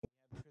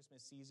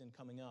Christmas season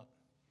coming up,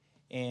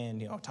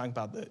 and talking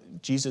about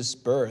Jesus'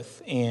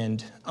 birth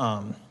and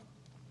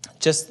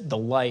just the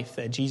life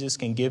that Jesus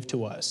can give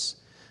to us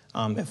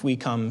if we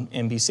come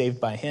and be saved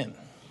by Him.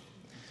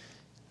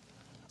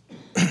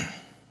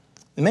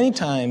 Many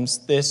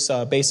times, this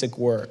basic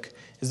work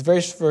is the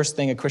very first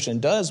thing a Christian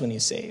does when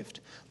he's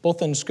saved,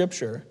 both in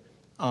Scripture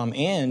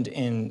and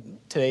in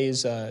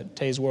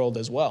today's world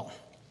as well.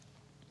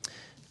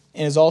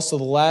 And is also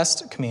the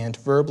last command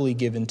verbally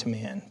given to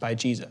man by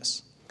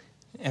Jesus.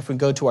 If we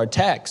go to our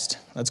text,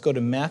 let's go to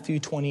Matthew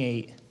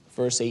 28,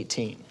 verse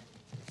 18,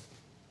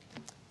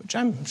 which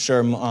I'm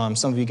sure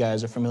some of you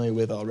guys are familiar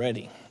with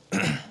already.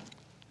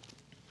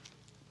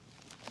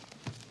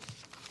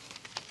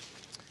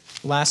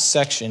 Last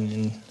section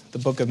in the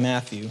book of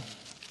Matthew.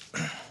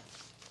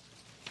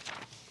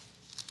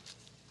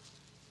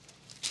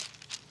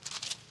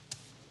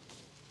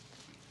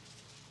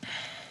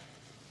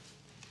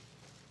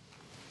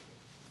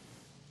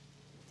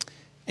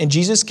 And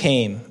Jesus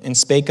came and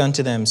spake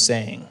unto them,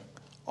 saying,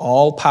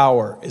 All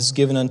power is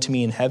given unto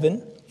me in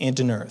heaven and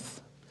in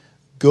earth.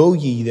 Go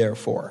ye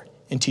therefore,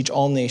 and teach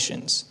all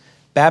nations,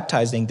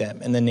 baptizing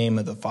them in the name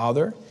of the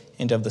Father,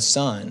 and of the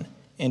Son,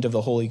 and of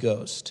the Holy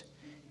Ghost,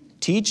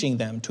 teaching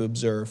them to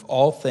observe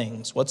all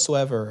things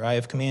whatsoever I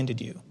have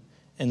commanded you.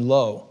 And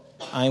lo,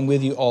 I am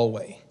with you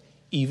always,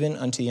 even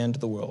unto the end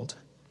of the world.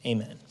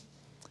 Amen.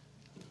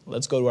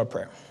 Let's go to our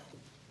prayer.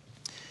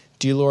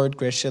 Dear Lord,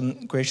 gracious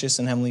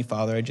and heavenly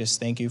Father, I just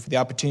thank you for the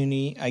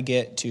opportunity I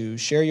get to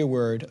share your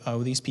word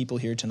with these people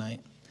here tonight.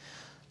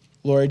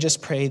 Lord, I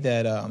just pray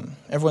that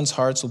everyone's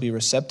hearts will be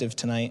receptive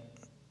tonight,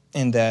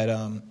 and that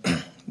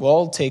we'll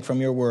all take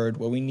from your word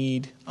what we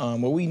need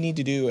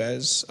to do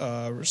as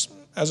our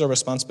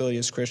responsibility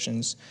as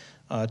Christians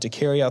to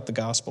carry out the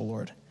gospel,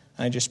 Lord.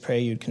 And I just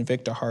pray you'd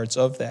convict our hearts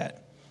of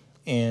that,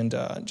 and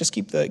just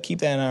keep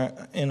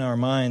that in our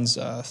minds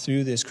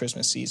through this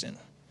Christmas season.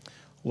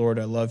 Lord,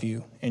 I love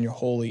you. In your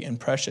holy and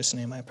precious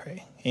name I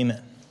pray.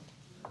 Amen.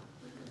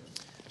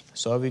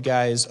 So if you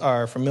guys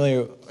are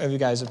familiar, if you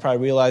guys have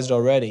probably realized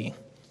already,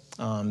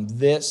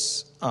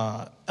 this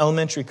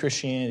elementary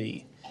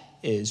Christianity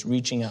is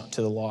reaching out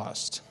to the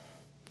lost.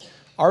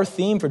 Our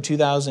theme for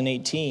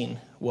 2018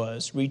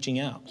 was reaching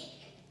out.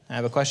 I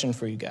have a question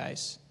for you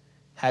guys.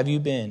 Have you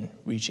been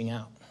reaching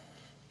out?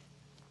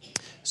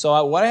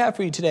 So what I have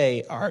for you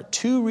today are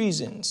 2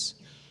 reasons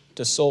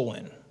to soul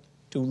win,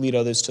 to lead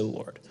others to the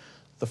Lord.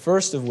 The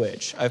first of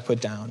which I've put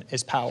down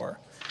is power.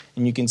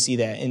 And you can see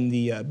that in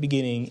the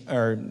beginning,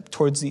 or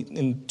towards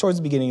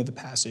the beginning of the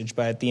passage,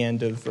 but at the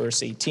end of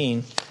verse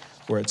 18,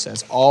 where it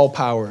says, All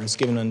power is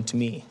given unto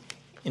me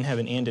in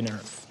heaven and in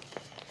earth.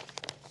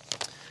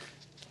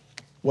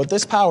 What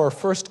this power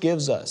first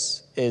gives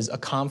us is a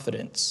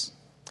confidence.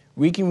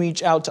 We can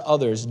reach out to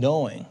others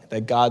knowing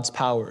that God's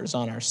power is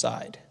on our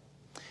side.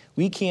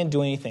 We can't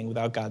do anything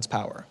without God's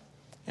power.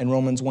 In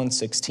Romans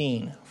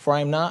 1:16, For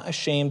I am not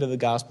ashamed of the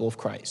gospel of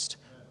Christ,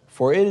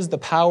 for it is the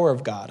power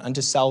of God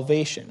unto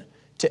salvation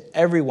to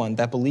everyone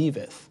that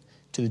believeth,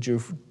 to the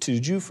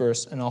Jew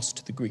first, and also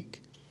to the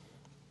Greek.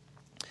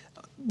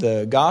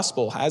 The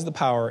gospel has the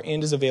power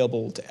and is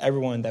available to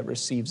everyone that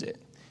receives it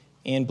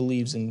and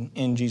believes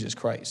in Jesus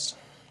Christ.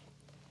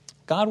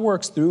 God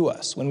works through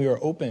us when we are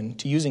open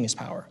to using his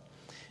power.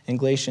 In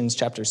Galatians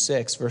chapter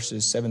 6,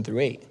 verses 7 through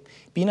 8,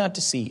 Be not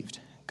deceived,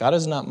 God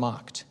is not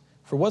mocked.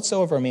 For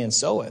whatsoever a man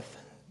soweth,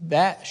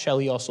 that shall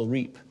he also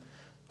reap.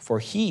 For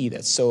he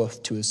that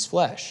soweth to his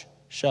flesh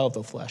shall of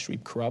the flesh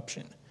reap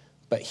corruption.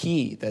 But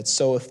he that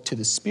soweth to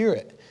the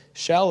Spirit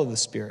shall of the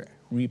Spirit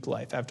reap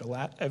life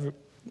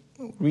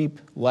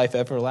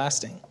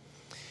everlasting.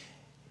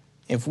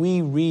 If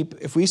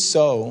we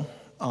sow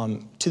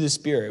to the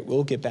Spirit,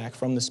 we'll get back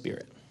from the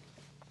Spirit.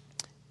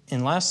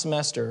 In last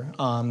semester,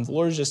 the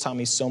Lord has just taught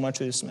me so much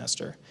this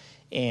semester.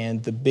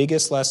 And the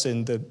biggest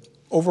lesson, the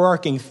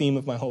overarching theme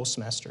of my whole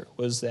semester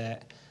was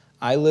that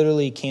I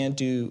literally can't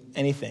do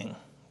anything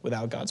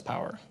without God's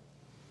power.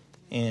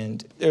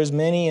 And there's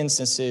many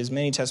instances,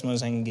 many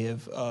testimonies I can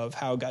give of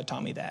how God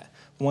taught me that.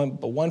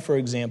 One, for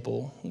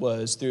example,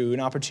 was through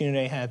an opportunity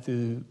I had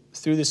through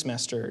the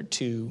semester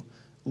to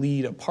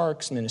lead a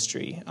parks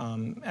ministry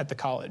at the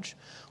college.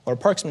 What a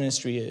parks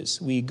ministry is,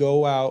 we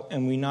go out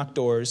and we knock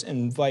doors and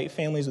invite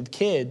families with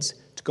kids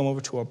to come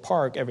over to a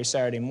park every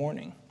Saturday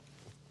morning.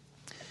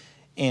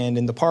 And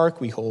in the park,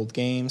 we hold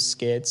games,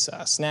 skits,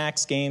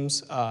 snacks,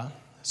 games,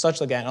 such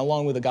like that,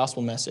 along with a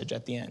gospel message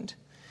at the end.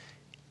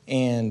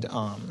 And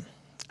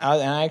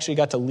I actually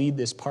got to lead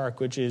this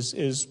park, which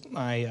is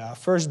my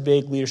first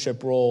big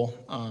leadership role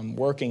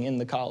working in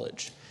the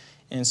college.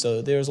 And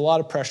so there was a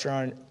lot of pressure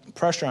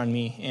on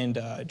me,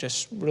 and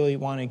just really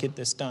wanted to get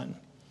this done.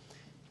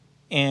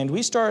 And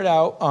we started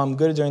out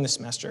good during the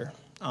semester.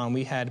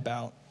 We had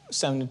about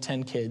 7 to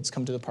 10 kids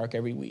come to the park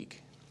every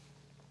week.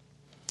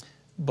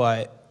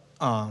 But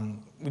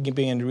we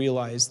began to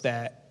realize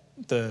that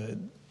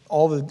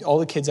all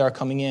the kids that are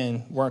coming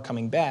in weren't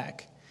coming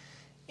back.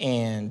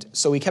 And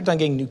so we kept on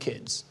getting new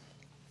kids.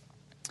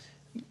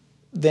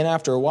 then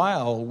after a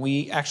while,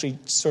 we actually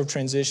sort of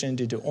transitioned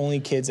into only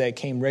kids that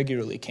came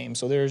regularly came.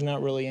 So there's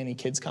not really any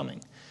kids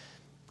coming.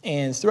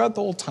 And throughout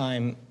the whole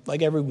time,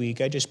 like every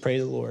week, I just pray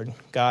to the Lord,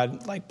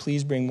 God, like,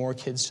 please bring more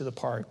kids to the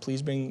park.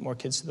 Please bring more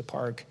kids to the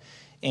park.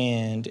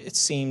 And it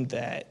seemed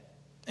that,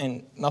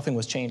 and nothing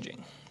was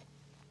changing.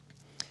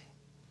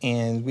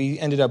 And we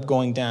ended up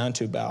going down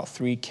to about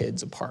 3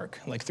 kids a park,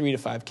 like 3 to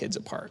 5 kids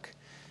a park.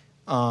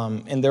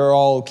 And they're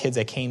all kids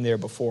that came there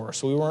before.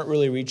 So we weren't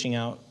really reaching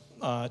out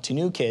to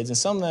new kids. And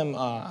some of them,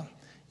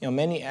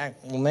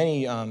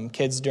 many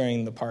kids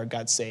during the park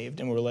got saved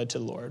and were led to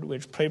the Lord,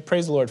 which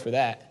praise the Lord for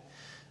that.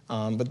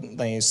 But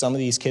like, some of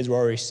these kids were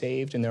already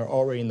saved and they're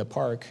already in the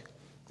park.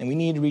 And we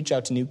need to reach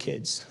out to new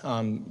kids,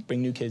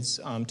 bring new kids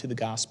to the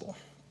gospel.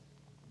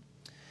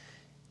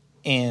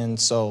 And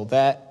so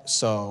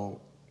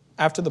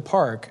after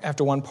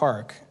one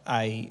park,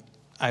 I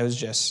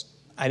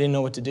didn't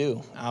know what to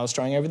do. I was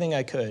trying everything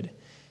I could.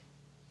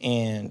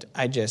 And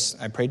I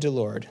prayed to the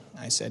Lord.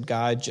 I said,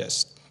 God,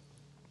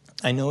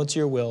 I know it's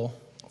your will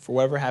for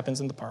whatever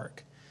happens in the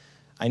park.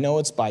 I know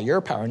it's by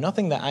your power,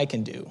 nothing that I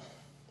can do.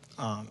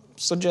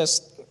 So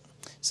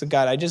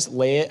God, I just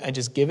lay it, I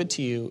just give it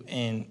to you,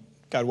 and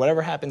God,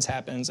 whatever happens,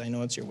 happens. I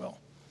know it's your will.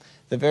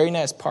 The very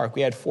next park,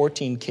 we had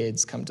 14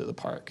 kids come to the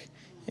park,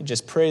 and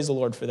just praise the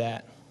Lord for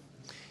that.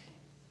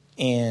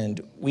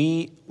 And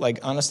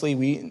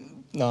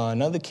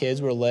none of the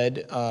kids were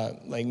led,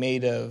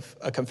 made of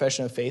a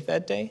confession of faith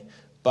that day,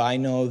 but I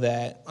know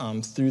that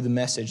through the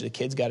message, the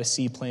kids got a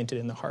seed planted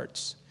in the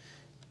hearts,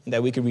 and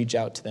that we could reach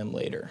out to them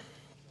later.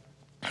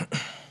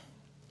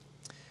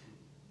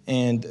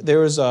 And there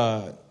was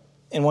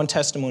in one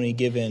testimony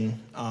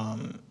given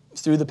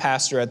through the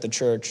pastor at the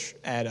church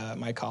at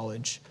my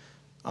college.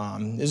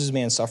 This is a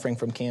man suffering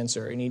from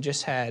cancer, and he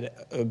just had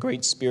a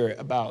great spirit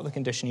about the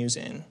condition he was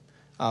in.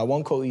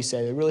 One quote he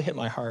said, it really hit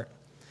my heart.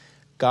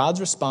 God's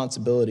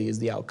responsibility is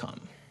the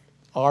outcome.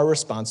 Our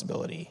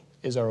responsibility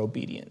is our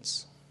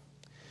obedience.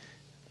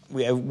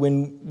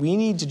 When we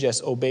need to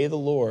just obey the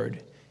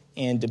Lord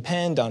and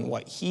depend on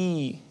what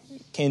he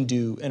can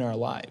do in our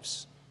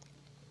lives.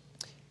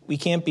 We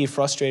can't be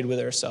frustrated with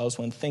ourselves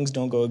when things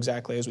don't go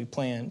exactly as we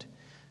planned.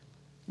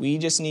 We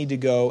just need to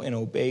go and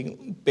obey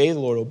the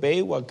Lord,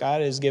 obey what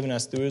God has given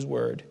us through his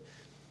word,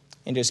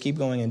 and just keep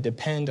going and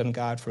depend on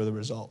God for the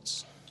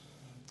results.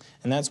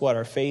 And that's what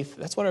our faith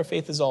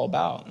is all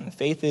about. And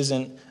faith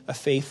isn't a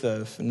faith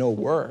of no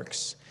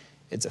works.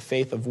 It's a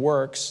faith of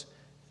works,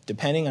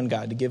 depending on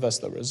God to give us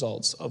the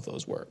results of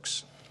those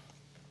works.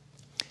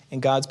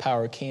 And God's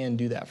power can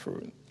do that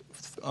for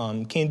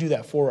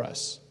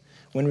us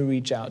when we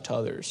reach out to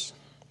others.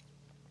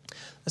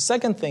 The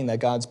second thing that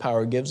God's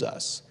power gives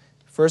us,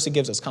 first it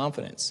gives us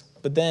confidence,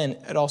 but then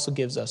it also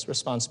gives us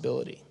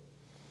responsibility.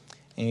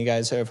 And you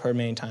guys have heard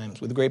many times,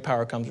 with great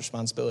power comes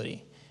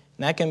responsibility.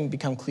 And that can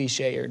become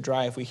cliche or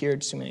dry if we hear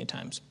it too many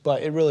times,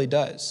 but it really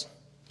does.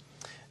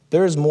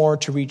 There is more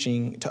to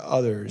reaching to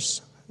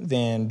others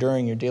than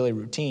during your daily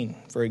routine,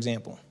 for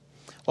example.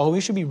 While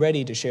we should be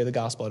ready to share the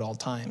gospel at all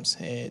times,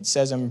 it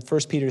says in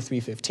 1 Peter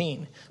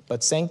 3:15,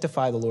 but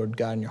sanctify the Lord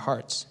God in your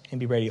hearts, and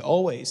be ready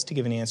always to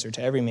give an answer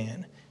to every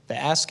man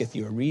that asketh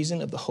you a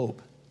reason of the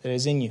hope that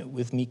is in you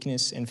with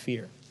meekness and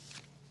fear.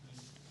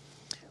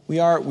 We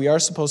are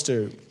supposed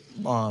to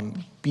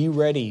be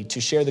ready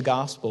to share the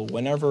gospel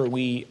whenever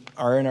we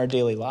are in our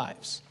daily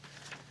lives.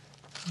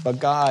 But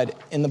God,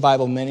 in the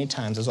Bible, many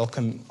times has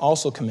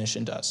also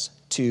commissioned us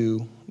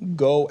to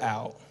go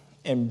out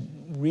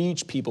and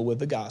reach people with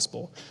the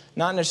gospel,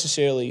 not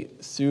necessarily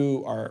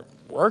through our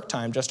work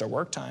time, just our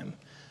work time,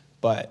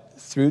 but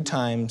through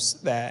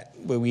times that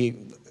where we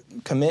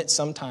commit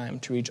some time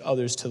to reach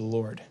others to the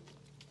Lord.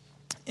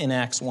 In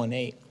Acts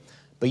 1:8,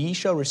 but ye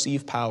shall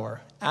receive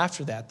power.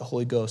 After that, the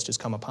Holy Ghost is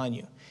come upon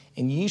you.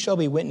 And ye shall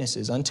be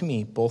witnesses unto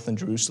me, both in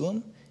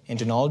Jerusalem,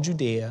 and in all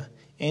Judea,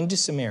 and to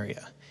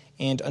Samaria,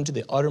 and unto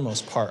the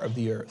uttermost part of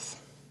the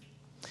earth.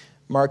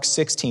 Mark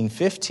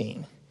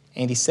 16:15,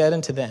 and he said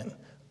unto them,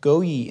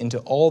 go ye into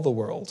all the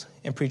world,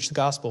 and preach the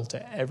gospel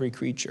to every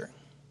creature.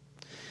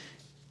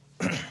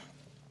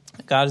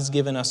 God has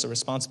given us a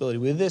responsibility.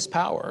 With this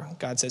power,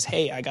 God says,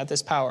 hey, I got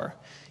this power.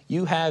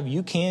 You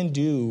can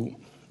do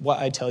what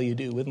I tell you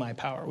to do with my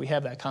power. We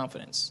have that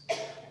confidence.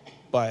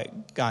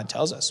 But God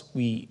tells us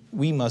we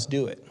must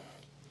do it.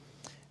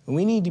 And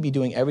we need to be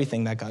doing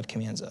everything that God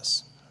commands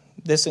us.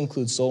 This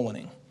includes soul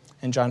winning.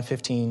 In John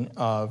 15,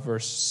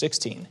 verse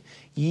 16,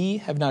 ye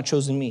have not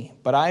chosen me,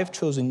 but I have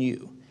chosen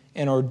you,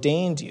 and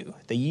ordained you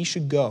that ye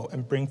should go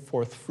and bring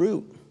forth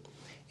fruit,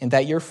 and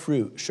that your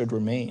fruit should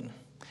remain,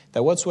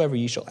 that whatsoever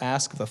ye shall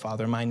ask of the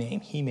Father in my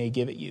name, he may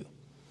give it you.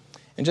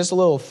 And just a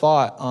little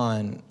thought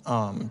on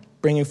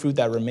bringing fruit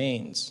that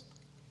remains.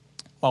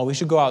 While we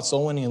should go out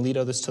soul winning and lead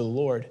others to the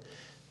Lord,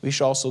 we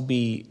should also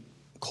be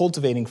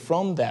cultivating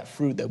from that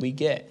fruit that we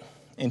get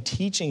and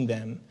teaching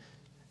them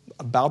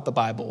about the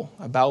Bible,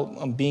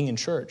 about being in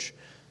church,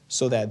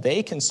 so that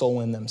they can soul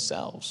win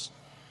themselves.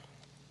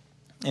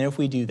 And if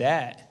we do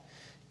that,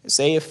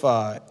 say if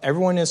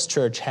everyone in this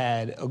church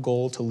had a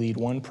goal to lead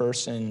one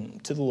person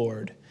to the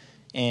Lord,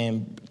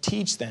 and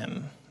teach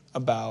them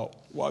about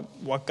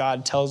what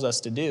God tells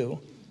us to do,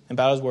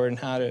 about his word, and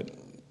how to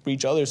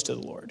reach others to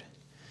the Lord,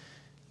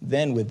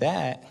 then with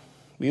that,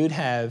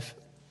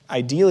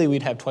 ideally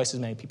we'd have twice as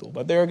many people.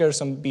 But there are going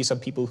to be some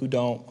people who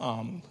don't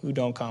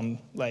come,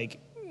 they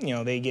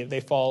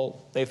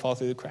fall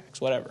through the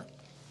cracks, whatever.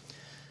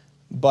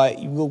 But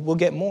we'll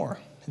get more.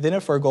 Then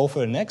if our goal for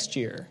the next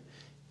year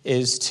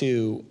is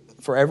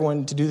for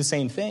everyone to do the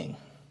same thing,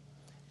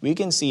 we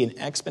can see an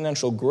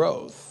exponential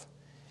growth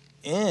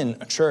in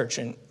a church.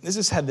 And this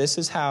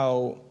is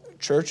how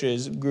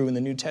churches grew in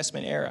the New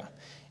Testament era,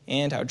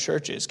 and how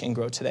churches can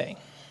grow today.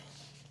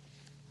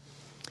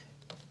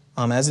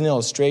 As an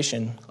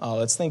illustration,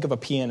 let's think of a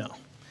piano.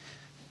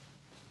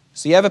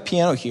 So you have a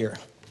piano here.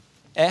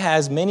 It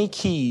has many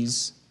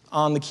keys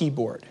on the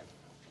keyboard.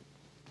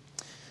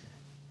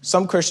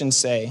 Some Christians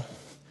say,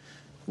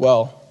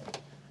 well,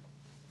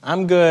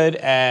 I'm good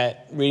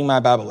at reading my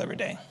Bible every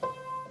day.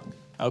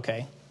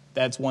 Okay,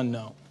 that's one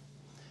note.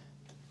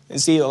 You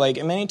see,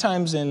 many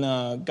times in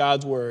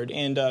God's word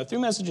and through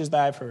messages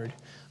that I've heard,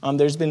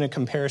 there's been a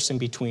comparison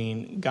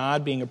between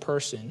God being a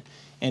person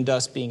and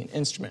us being an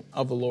instrument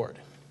of the Lord.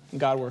 And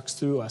God works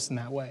through us in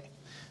that way.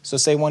 So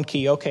say one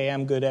key, okay,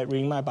 I'm good at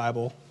reading my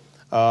Bible.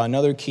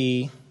 Another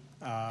key,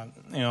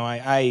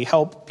 I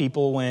help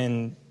people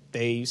when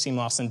they seem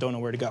lost and don't know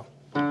where to go.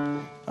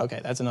 Okay,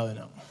 that's another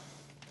note.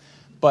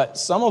 But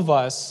some of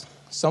us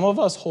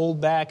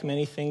hold back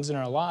many things in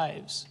our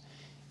lives,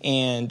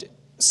 and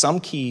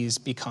some keys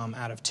become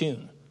out of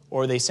tune,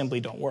 or they simply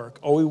don't work,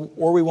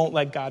 or we won't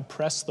let God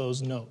press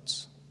those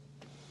notes.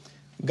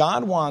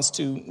 God wants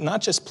to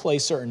not just play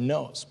certain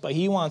notes, but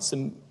he wants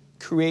to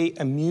create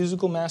a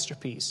musical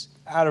masterpiece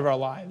out of our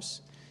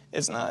lives.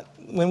 It's not,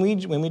 when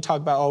we talk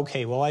about,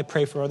 okay, well, I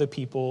pray for other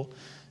people,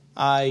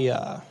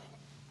 when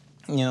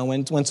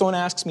someone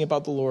asks me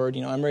about the Lord,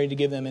 I'm ready to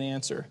give them an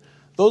answer.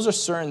 Those are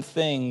certain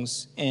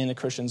things in a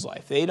Christian's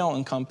life. They don't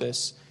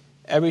encompass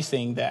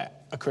everything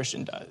that a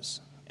Christian does.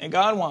 And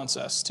God wants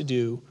us to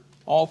do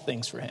all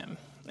things for him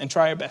and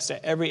try our best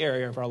at every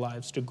area of our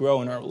lives to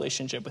grow in our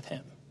relationship with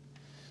him.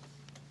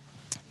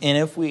 And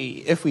if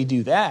we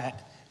do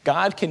that,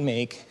 God can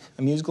make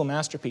a musical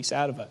masterpiece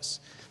out of us.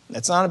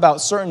 It's not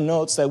about certain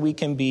notes that we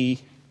can be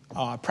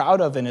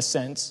proud of in a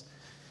sense.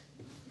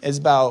 It's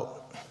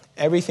about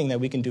everything that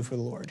we can do for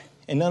the Lord.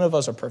 And none of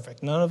us are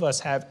perfect. None of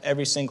us have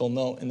every single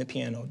note in the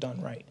piano done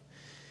right.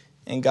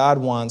 And God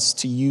wants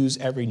to use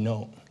every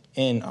note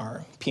in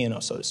our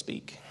piano, so to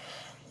speak.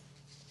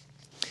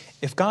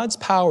 If God's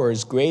power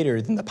is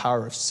greater than the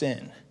power of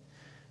sin,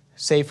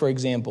 say, for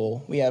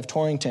example, we have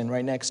Torrington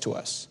right next to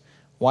us.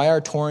 Why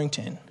are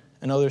Torrington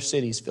and other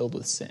cities filled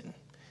with sin?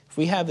 If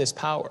we have this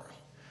power,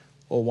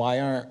 well,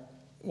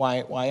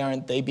 why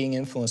aren't they being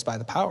influenced by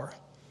the power?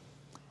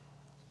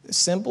 The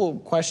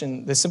simple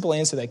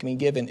answer that can be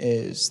given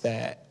is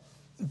that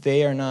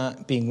they are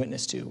not being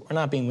witnessed to, or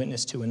not being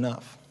witnessed to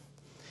enough.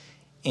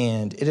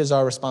 And it is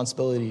our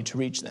responsibility to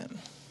reach them.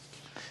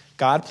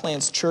 God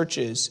plants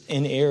churches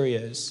in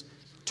areas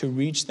to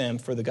reach them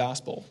for the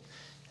gospel.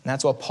 And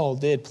that's what Paul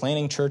did,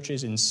 planting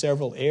churches in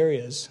several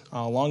areas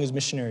along his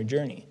missionary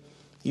journey.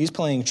 He's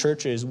planting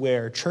churches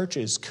where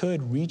churches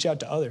could reach out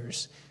to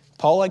others.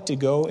 Paul liked to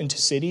go into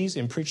cities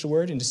and preach the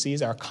word into cities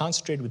that are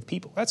concentrated with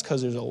people. That's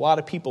because there's a lot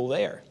of people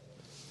there.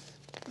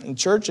 And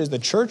the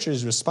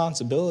church's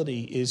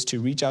responsibility is to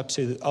reach out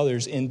to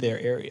others in their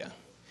area.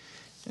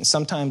 And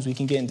sometimes we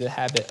can get into the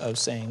habit of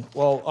saying,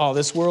 well,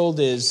 this world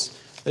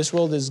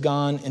has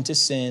gone into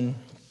sin,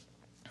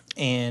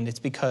 and it's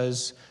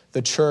because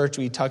the church,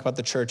 we talk about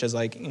the church as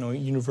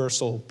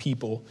universal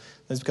people.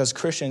 It's because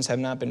Christians have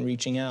not been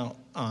reaching out,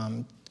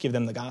 give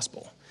them the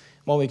gospel.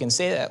 Well, we can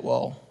say that,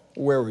 well,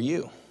 where were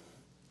you?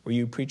 Were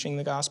you preaching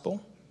the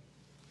gospel?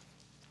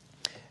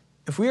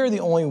 If we are the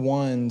only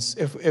ones,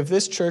 if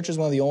this church is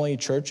one of the only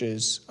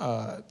churches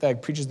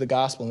that preaches the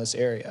gospel in this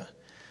area,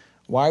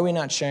 why are we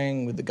not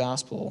sharing with the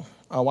gospel?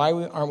 Why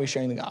aren't we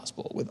sharing the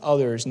gospel with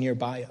others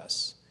nearby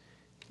us?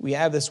 We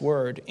have this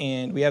word,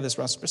 and we have this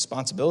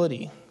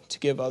responsibility to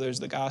give others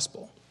the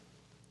gospel.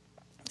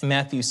 In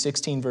Matthew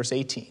 16, verse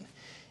 18,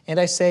 "And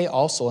I say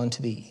also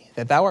unto thee,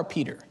 that thou art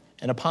Peter,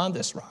 and upon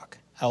this rock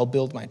I will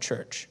build my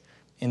church,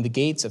 and the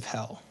gates of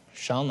hell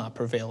shall not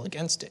prevail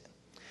against it."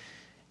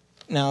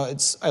 Now,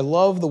 I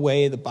love the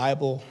way the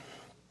Bible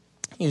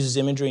uses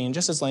imagery and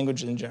just its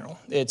language in general.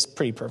 It's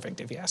pretty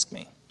perfect, if you ask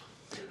me.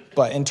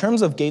 But in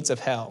terms of gates of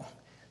hell,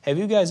 have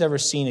you guys ever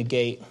seen a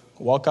gate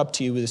walk up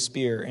to you with a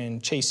spear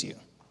and chase you?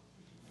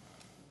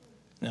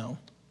 No,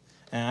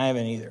 and I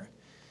haven't either.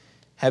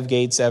 Have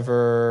gates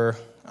ever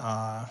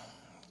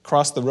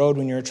crossed the road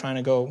when you're trying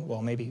to go,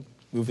 well, maybe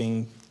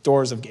moving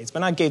doors of gates, but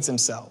not gates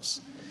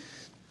themselves?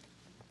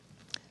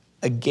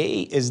 A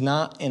gate is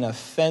not an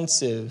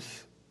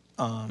offensive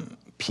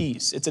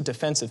piece. It's a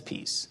defensive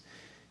piece.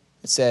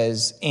 It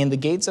says, "And the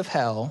gates of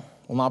hell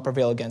will not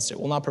prevail against it,"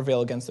 will not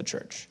prevail against the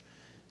church.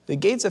 The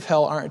gates of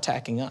hell aren't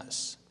attacking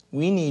us.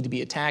 We need to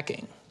be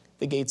attacking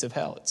the gates of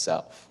hell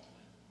itself.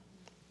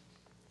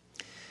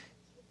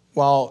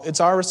 while it's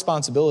our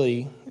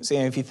responsibility, say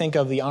if you think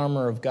of the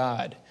armor of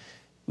God,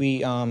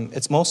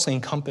 it's mostly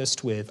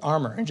encompassed with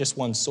armor and just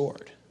one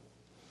sword.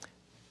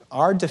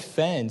 Our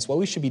defense, what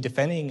we should be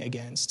defending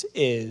against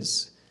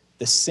is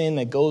the sin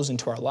that goes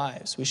into our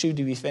lives. We should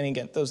be defending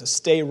against those that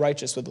stay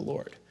righteous with the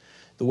Lord.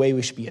 The way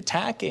we should be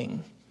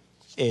attacking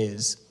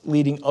is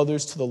leading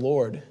others to the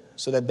Lord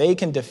so that they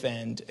can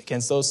defend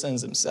against those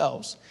sins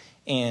themselves.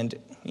 And,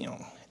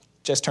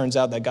 just turns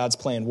out that God's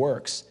plan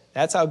works.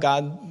 That's how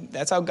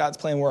God's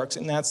plan works,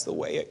 and that's the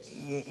way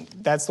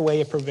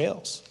it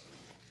prevails.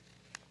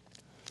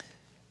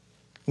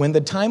 When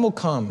the time will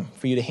come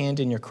for you to hand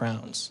in your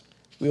crowns,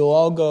 we will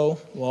all go,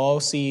 we'll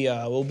all see,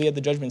 we'll be at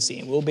the judgment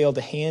seat. We'll be able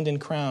to hand in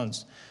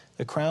crowns,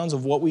 the crowns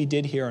of what we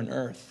did here on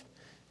earth.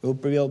 We'll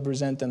be able to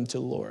present them to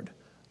the Lord.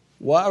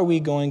 What are we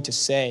going to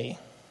say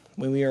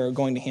when we are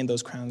going to hand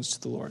those crowns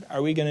to the Lord?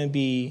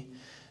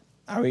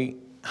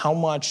 How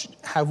much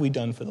have we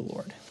done for the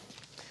Lord?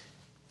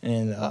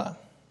 And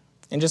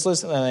just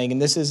listen,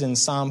 and this is in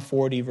Psalm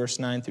 40, verse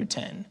 9 through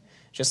 10.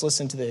 Just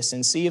listen to this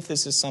and see if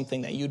this is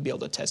something that you'd be able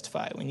to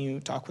testify when you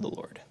talk with the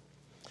Lord.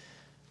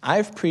 I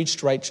have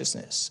preached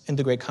righteousness in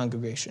the great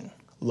congregation.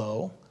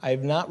 Lo, I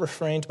have not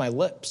refrained my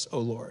lips, O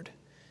Lord.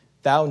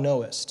 Thou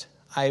knowest,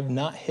 I have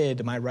not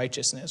hid my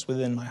righteousness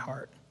within my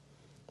heart.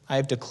 I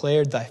have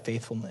declared thy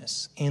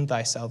faithfulness and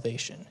thy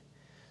salvation.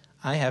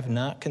 I have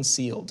not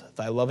concealed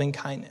thy loving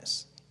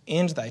kindness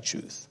and thy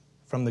truth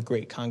from the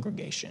great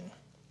congregation.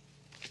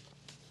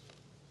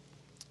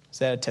 Is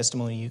that a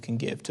testimony you can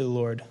give to the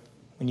Lord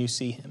when you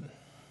see him?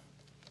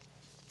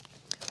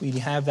 We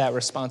have that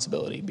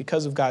responsibility.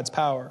 Because of God's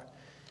power,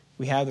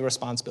 we have the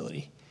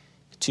responsibility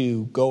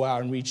to go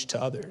out and reach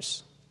to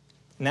others.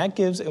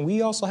 And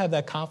we also have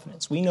that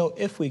confidence. We know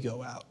if we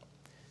go out,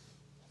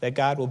 that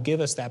God will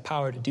give us that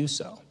power to do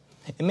so.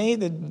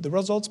 The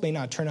results may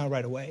not turn out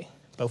right away,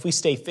 but if we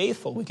stay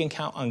faithful, we can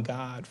count on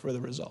God for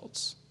the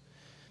results.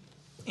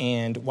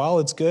 And while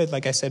it's good,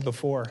 like I said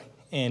before,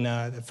 in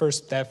that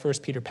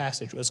first Peter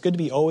passage, it's good to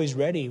be always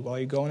ready while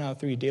you're going out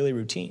through your daily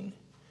routine.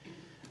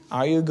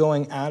 Are you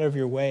going out of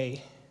your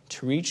way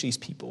to reach these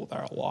people that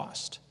are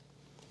lost?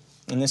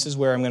 And this is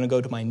where I'm going to go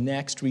to my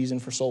next reason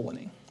for soul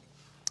winning.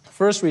 The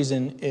first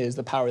reason is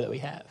the power that we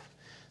have.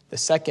 The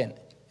second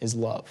is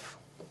love.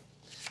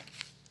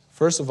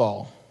 First of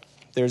all,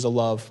 there's a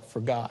love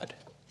for God.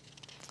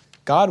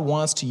 God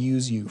wants to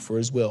use you for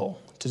his will,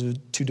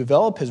 to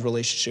develop his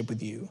relationship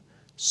with you.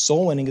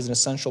 Soul winning is an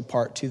essential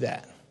part to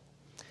that.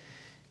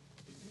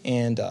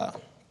 And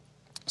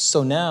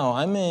so now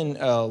I'm in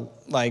kind of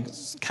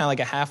like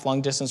a half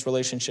long distance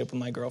relationship with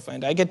my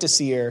girlfriend. I get to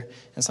see her,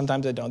 and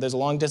sometimes I don't. There's a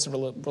long distance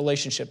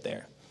relationship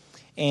there.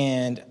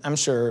 And I'm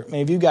sure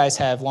many of you guys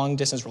have long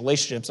distance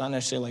relationships, not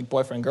necessarily like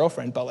boyfriend,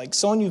 girlfriend, but like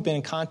someone you've been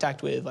in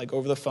contact with, like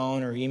over the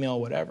phone or email,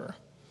 whatever.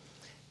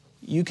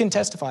 You can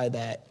testify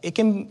that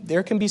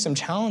there can be some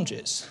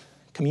challenges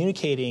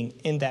communicating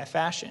in that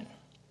fashion.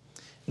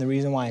 And the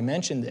reason why I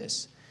mention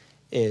this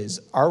is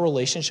our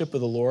relationship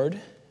with the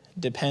Lord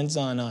depends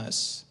on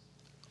us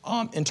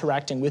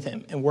interacting with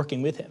him and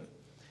working with him.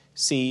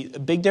 See, a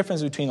big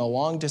difference between a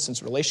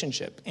long-distance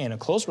relationship and a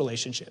close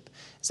relationship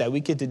is that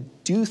we get to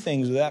do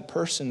things with that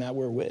person that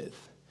we're with.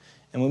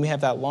 And when we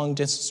have that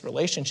long-distance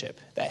relationship,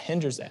 that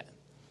hinders that.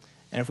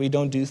 And if we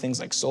don't do things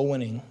like soul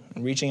winning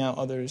and reaching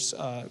others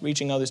to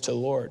the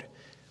Lord,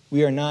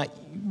 we are not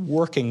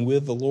working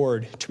with the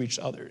Lord to reach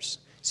others.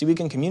 See, we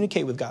can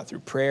communicate with God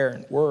through prayer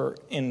and word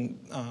in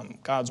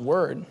God's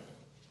word,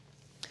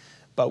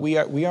 but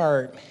we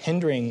are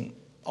hindering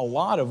a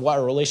lot of what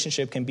our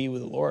relationship can be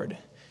with the Lord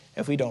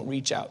if we don't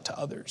reach out to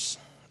others.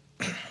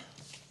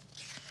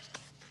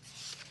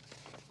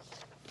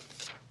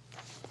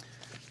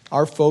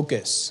 Our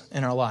focus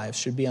in our lives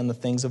should be on the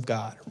things of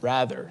God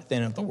rather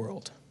than of the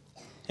world.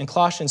 In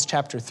Colossians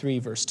chapter 3,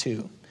 verse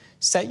 2,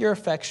 set your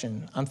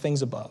affection on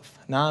things above,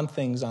 not on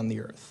things on the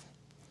earth.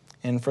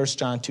 In 1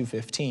 John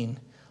 2:15,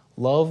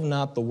 love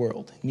not the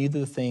world, neither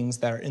the things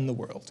that are in the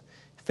world.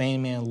 If any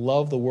man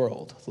love the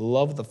world, the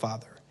love of the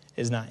Father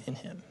is not in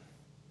him.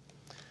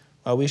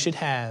 While we should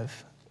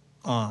have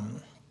a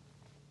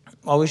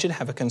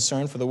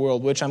concern for the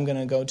world, which I'm going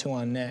to go to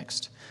on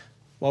next,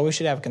 while we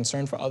should have a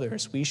concern for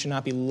others, we should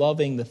not be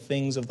loving the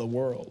things of the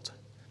world.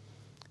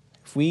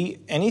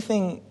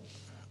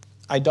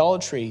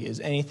 Idolatry is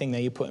anything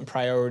that you put in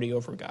priority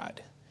over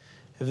God.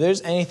 If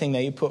there's anything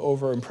that you put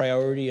over in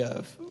priority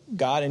of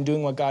God and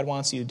doing what God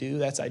wants you to do,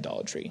 that's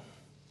idolatry.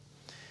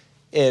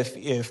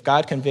 If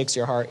God convicts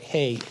your heart,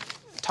 hey,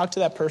 talk to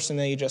that person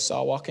that you just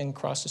saw walking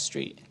across the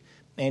street,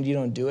 and you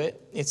don't do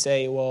it, you'd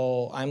say,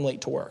 well, I'm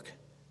late to work.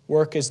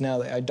 Work is now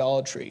the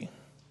idolatry.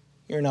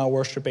 You're now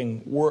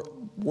worshiping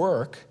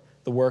work,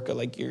 the work of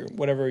like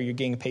whatever you're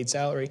getting a paid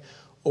salary,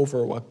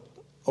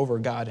 over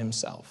God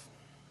himself.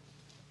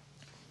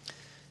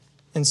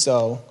 And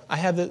so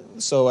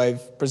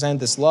I've presented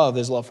this love.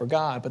 There's love for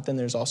God, but then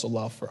there's also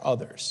love for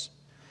others.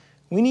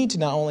 We need to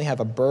not only have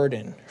a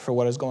burden for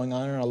what is going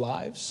on in our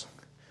lives,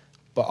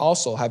 but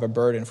also have a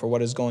burden for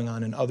what is going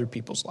on in other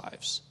people's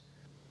lives.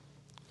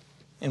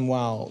 And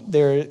while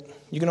there,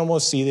 you can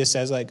almost see this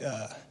as like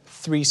a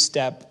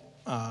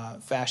three-step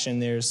fashion.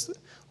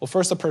 Well,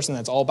 first the person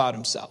that's all about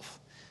himself.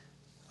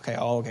 Okay,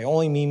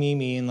 only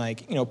me, and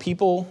like,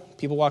 people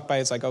walk by,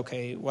 it's like,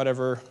 okay,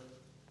 whatever,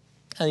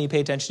 I need to pay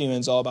attention to you, and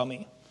it's all about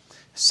me.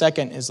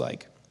 Second is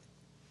like,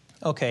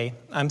 okay,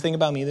 I'm thinking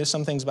about me, there's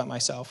some things about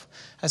myself.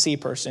 I see a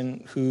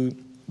person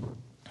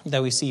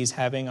that we see is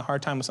having a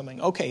hard time with something.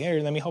 Okay, here,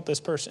 let me help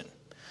this person.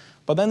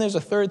 But then there's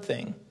a third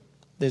thing.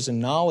 There's a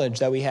knowledge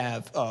that we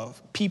have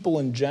of people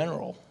in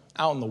general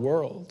out in the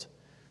world,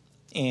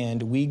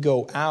 and we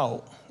go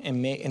out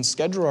and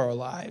schedule our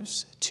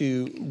lives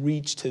to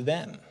reach to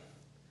them.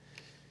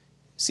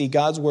 See,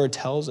 God's word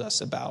tells us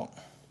about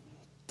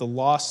the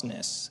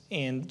lostness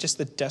and just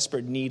the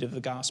desperate need of the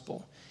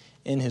gospel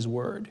in his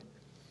word.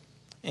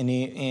 And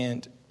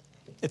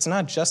it's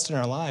not just in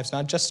our lives,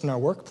 not just in our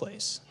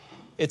workplace.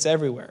 It's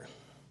everywhere.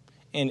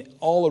 And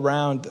all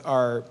around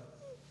our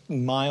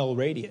miles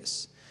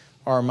radius,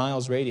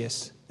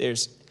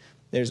 there's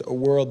a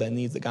world that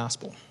needs the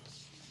gospel.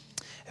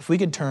 If we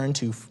could turn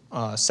to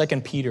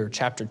 2 Peter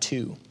chapter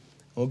 2,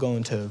 we'll go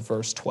into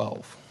verse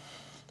 12.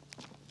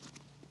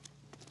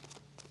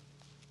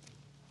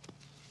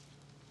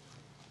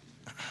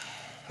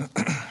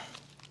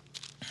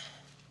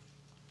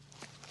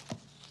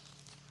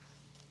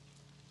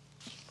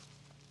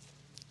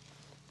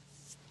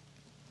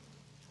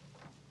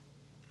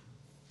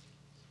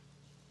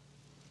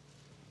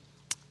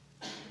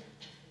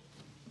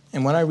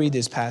 And when I read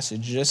this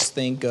passage, just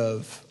think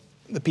of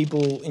the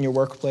people in your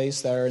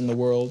workplace that are in the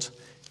world.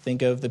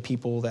 Think of the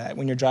people that,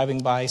 when you're driving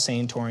by, say,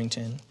 in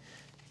Torrington,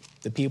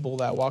 the people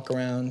that walk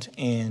around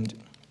and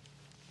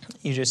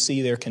you just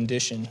see their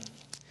condition.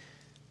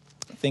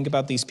 Think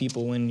about these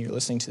people when you're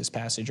listening to this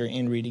passage or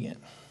in reading it.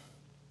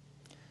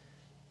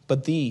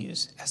 But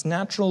these, as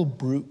natural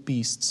brute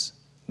beasts,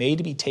 made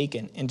to be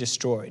taken and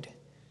destroyed,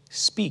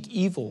 speak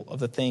evil of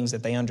the things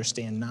that they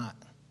understand not.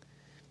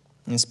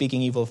 And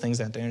speaking evil of things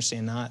that they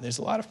understand not, there's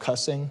a lot of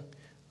cussing.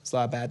 There's a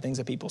lot of bad things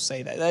that people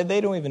say that they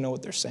don't even know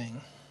what they're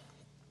saying.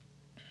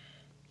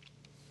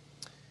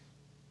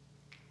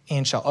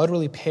 And shall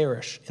utterly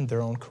perish in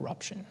their own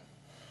corruption.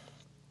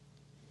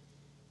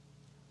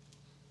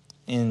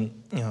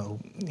 And,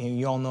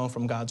 you all know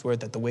from God's word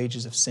that the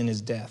wages of sin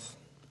is death.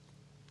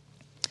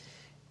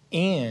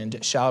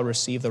 And shall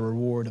receive the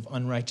reward of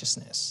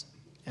unrighteousness,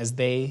 as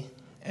they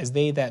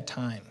that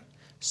time,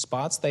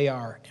 spots they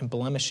are and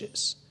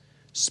blemishes,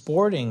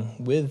 sporting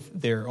with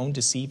their own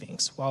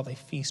deceivings while they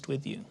feast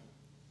with you,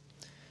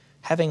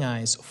 having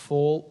eyes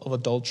full of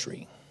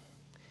adultery,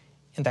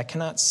 and that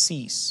cannot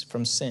cease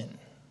from sin.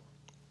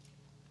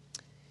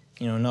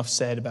 Enough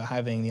said about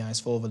having the eyes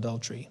full of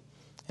adultery,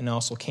 and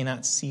also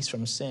cannot cease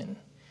from sin.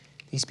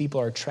 These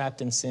people are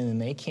trapped in sin,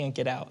 and they can't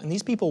get out. And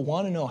these people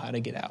want to know how to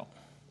get out.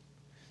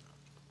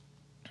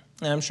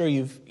 And I'm sure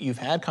you've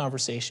had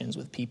conversations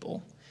with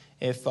people.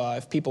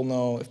 If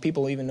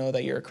people even know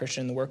that you're a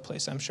Christian in the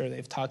workplace, I'm sure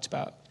they've talked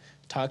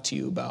to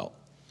you about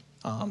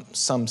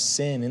some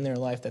sin in their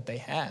life that they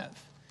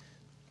have.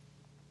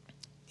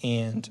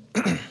 And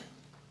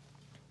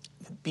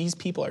these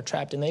people are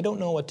trapped, and they don't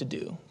know what to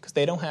do because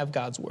they don't have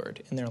God's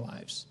word in their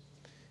lives.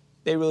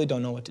 They really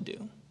don't know what to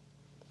do.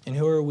 And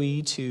who are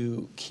we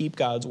to keep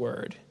God's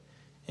word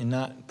and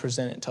not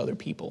present it to other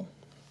people?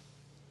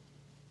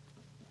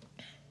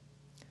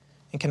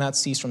 And cannot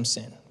cease from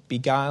sin,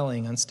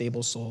 beguiling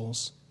unstable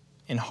souls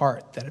in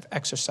heart that have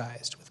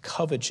exercised with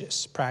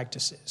covetous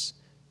practices,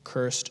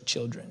 cursed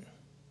children.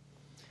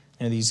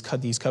 These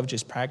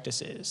covetous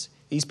practices,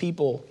 these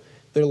people,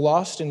 they're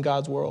lost in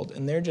God's world,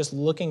 and they're just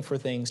looking for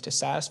things to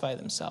satisfy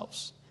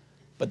themselves.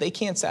 But they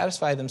can't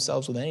satisfy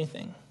themselves with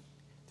anything.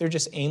 They're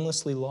just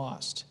aimlessly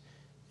lost.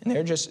 And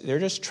they're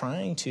just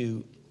trying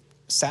to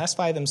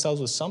satisfy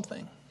themselves with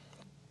something.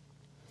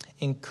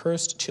 And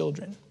cursed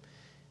children.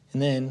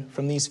 And then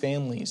from these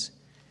families,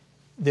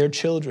 their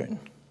children,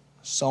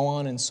 so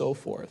on and so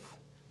forth,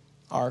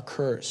 are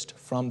cursed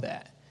from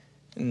that.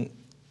 And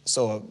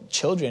so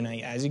children,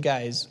 as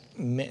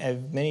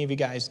many of you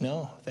guys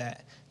know,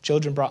 that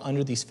children brought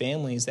under these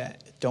families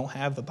that don't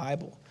have the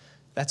Bible,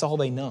 that's all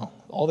they know.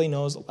 All they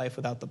know is a life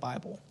without the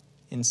Bible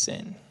in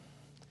sin.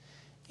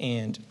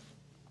 And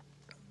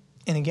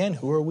again,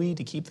 who are we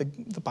to keep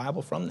the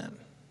Bible from them?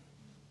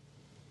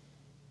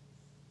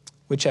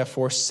 Which have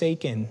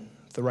forsaken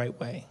the right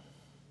way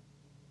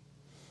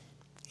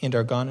and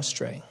are gone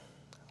astray,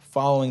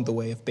 following the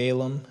way of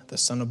Balaam, the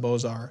son of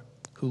Bozar,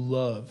 who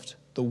loved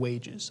the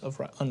wages of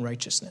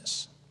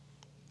unrighteousness.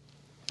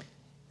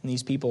 And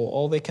these people,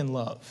 all they can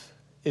love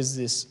is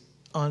this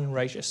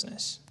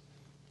unrighteousness.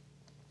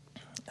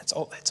 That's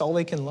all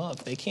they can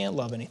love. They can't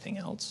love anything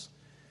else.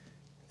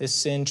 This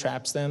sin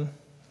traps them,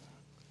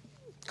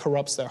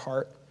 corrupts their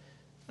heart,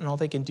 and all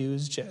they can do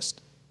is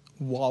just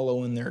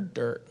wallow in their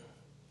dirt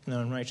and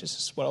their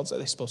unrighteousness. What else are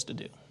they supposed to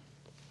do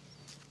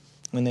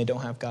when they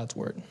don't have God's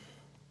word? And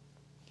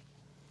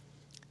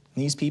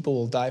these people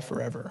will die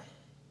forever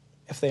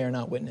if they are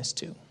not witnessed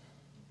to.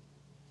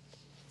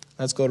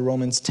 Let's go to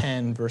Romans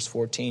 10, verse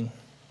 14.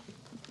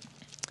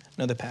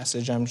 Another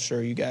passage I'm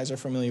sure you guys are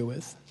familiar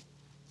with.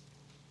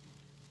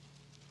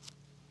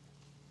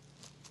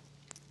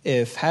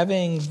 If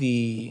having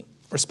the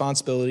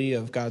responsibility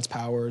of God's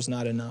power is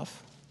not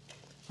enough,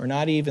 or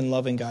not even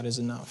loving God is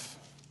enough,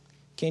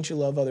 can't you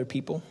love other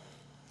people?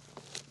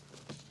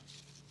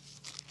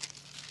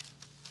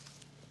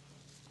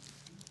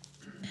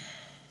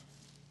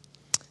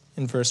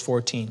 In verse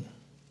 14,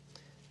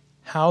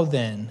 how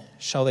then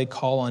shall they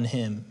call on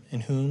him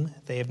in whom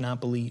they have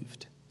not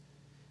believed?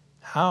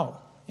 How?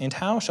 And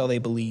how shall they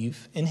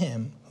believe in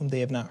him whom they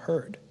have not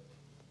heard?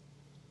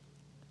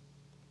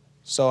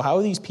 So how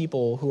are these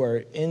people who are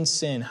in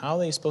sin, how are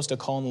they supposed to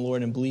call on the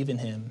Lord and believe in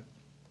him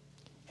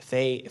if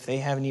they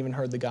haven't even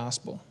heard the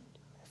gospel?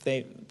 If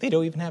they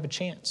don't even have a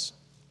chance?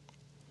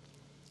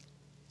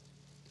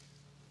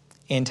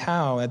 And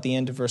how, at the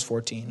end of verse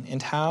 14,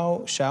 and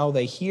how shall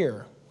they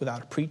hear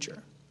without a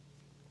preacher?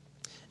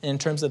 And in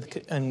terms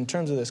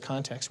of this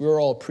context,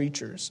 we're all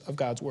preachers of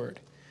God's word.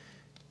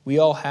 We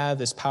all have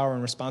this power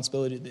and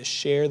responsibility to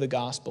share the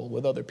gospel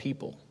with other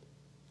people.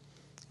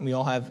 And we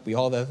all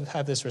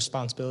have this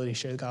responsibility to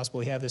share the gospel.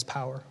 We have this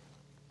power.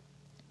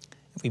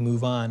 If we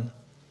move on,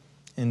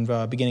 in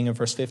the beginning of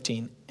verse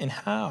 15, and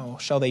how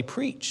shall they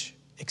preach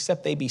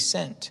except they be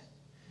sent?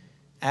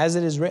 As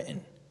it is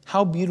written,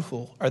 how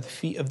beautiful are the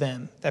feet of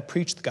them that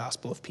preach the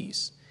gospel of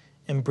peace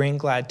and bring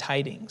glad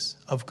tidings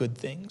of good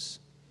things.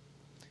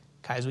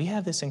 Guys, we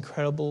have this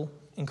incredible,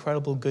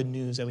 incredible good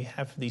news that we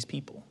have for these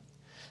people.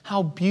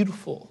 How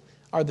beautiful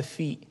are the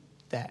feet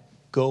that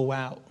go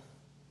out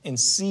and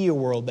see a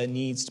world that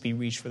needs to be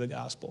reached for the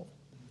gospel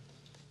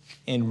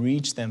and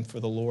reach them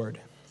for the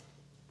Lord.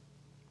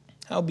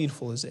 How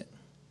beautiful is it?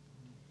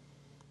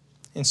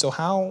 And so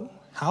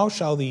how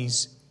shall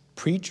these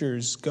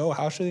preachers go?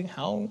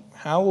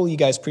 How will you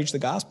guys preach the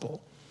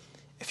gospel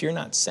if you're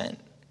not sent?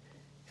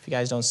 If you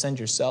guys don't send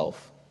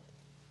yourself?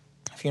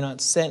 If you're not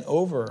sent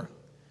over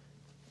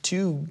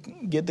to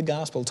get the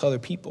gospel to other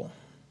people?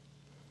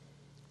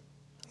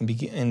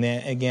 And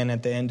then again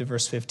at the end of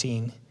verse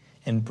 15,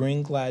 and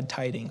bring glad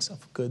tidings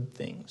of good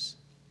things.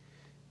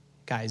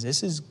 Guys,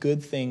 this is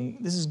good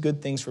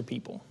things for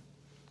people.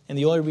 And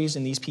the only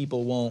reason these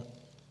people won't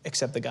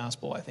accept the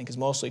gospel, I think, is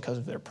mostly because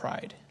of their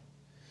pride.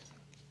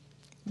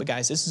 But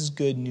guys, this is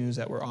good news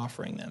that we're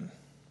offering them.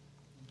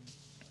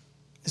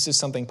 This is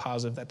something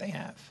positive that they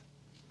have.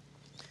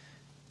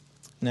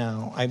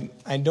 Now,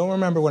 I don't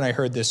remember when I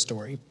heard this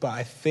story, but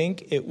I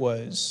think it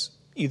was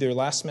either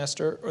last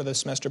semester or the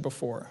semester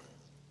before.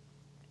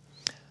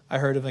 I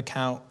heard of an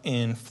account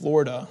in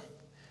Florida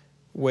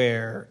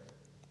where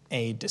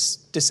a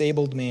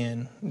disabled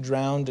man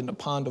drowned in a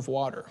pond of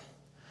water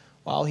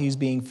while he's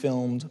being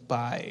filmed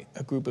by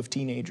a group of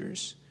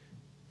teenagers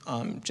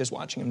just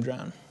watching him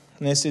drown.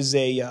 And this is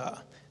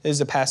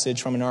a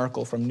passage from an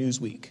article from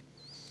Newsweek.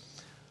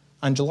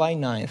 On July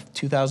 9th,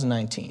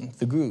 2019,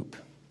 the group,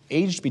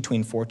 aged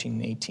between 14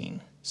 and 18,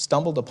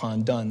 stumbled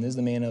upon Dunn, this is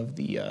the man of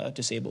the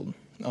disabled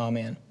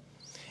man,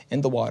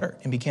 in the water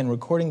and began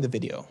recording the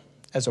video,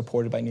 as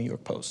reported by New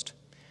York Post.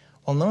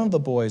 While none of the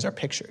boys are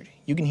pictured,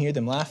 you can hear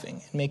them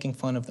laughing and making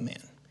fun of the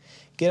man.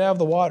 "Get out of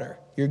the water,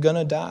 you're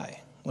gonna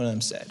die," one of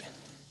them said.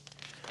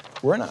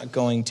 "We're not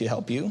going to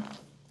help you.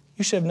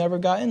 You should have never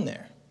got in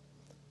there,"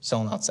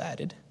 someone else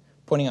added,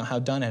 pointing out how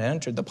Dunn had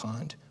entered the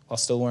pond while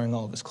still wearing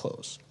all of his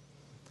clothes.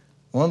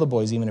 One of the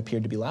boys even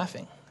appeared to be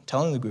laughing,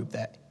 telling the group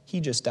that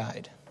he just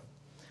died.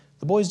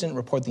 The boys didn't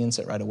report the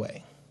incident right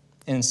away,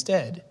 and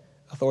instead,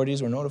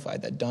 authorities were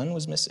notified that Dunn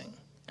was missing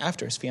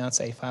after his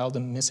fiancée filed a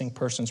missing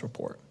persons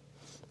report,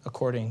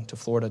 according to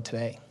Florida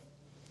Today.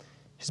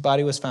 His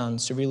body was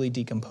found severely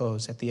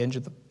decomposed at the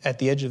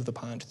edge of the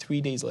pond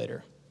 3 days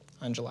later,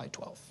 on July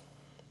 12th.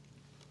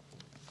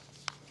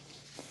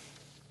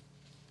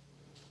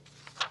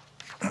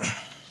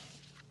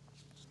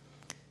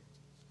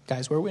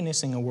 Guys, we're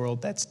witnessing a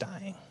world that's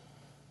dying.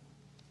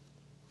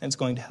 It's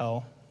going to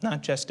hell,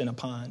 not just in a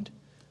pond,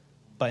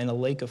 but in a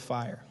lake of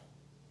fire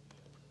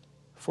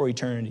for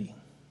eternity.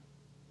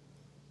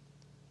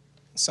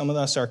 Some of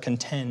us are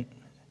content,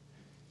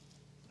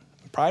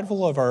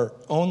 prideful of our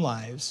own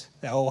lives,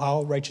 that, oh,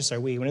 how righteous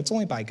are we, when it's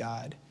only by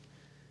God.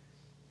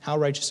 How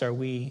righteous are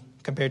we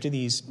compared to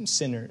these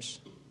sinners?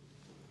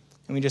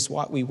 And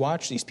we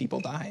watch these people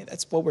die.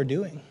 That's what we're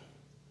doing.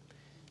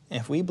 And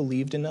if we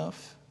believed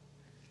enough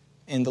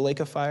in the lake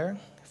of fire,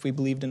 if we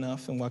believed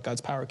enough in what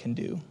God's power can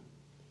do,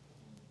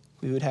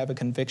 we would have a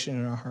conviction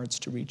in our hearts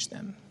to reach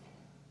them.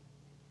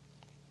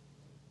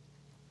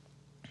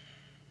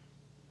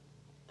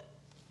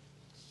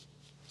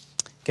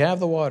 "Get out of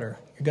the water.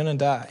 You're going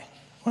to die,"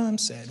 one of them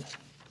said.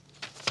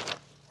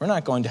 "We're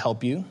not going to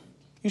help you.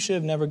 You should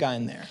have never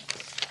gotten there."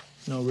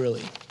 No,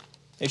 really.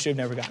 They should have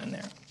never gotten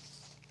there.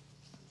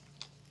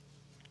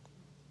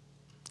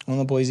 One of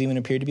the boys even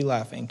appeared to be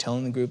laughing,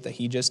 telling the group that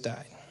he just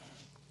died.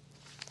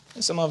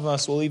 And some of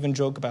us will even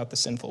joke about the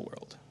sinful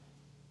world.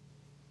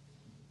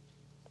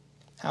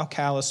 How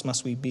callous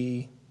must we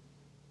be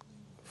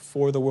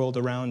for the world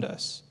around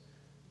us,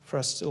 for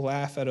us to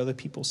laugh at other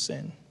people's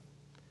sin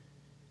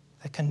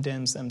that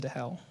condemns them to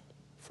hell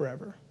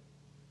forever?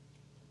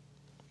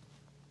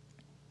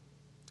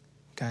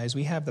 Guys,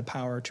 we have the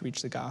power to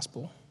reach the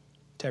gospel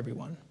to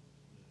everyone.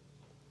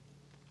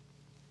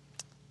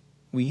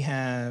 We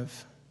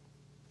have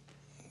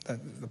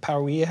the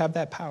power. We have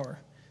that power.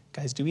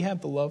 Guys, do we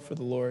have the love for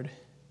the Lord?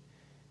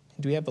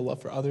 Do we have the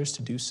love for others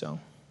to do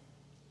so?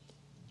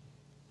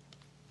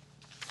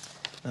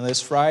 Now, this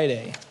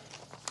Friday,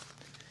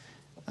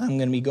 I'm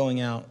going to be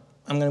going out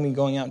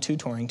to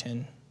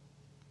Torrington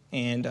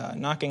and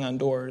knocking on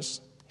doors.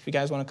 If you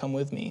guys want to come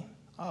with me,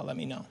 let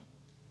me know.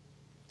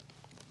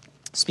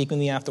 Speak with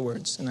me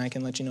afterwards, and I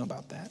can let you know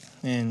about that.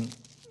 And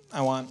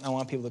I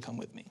want people to come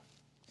with me.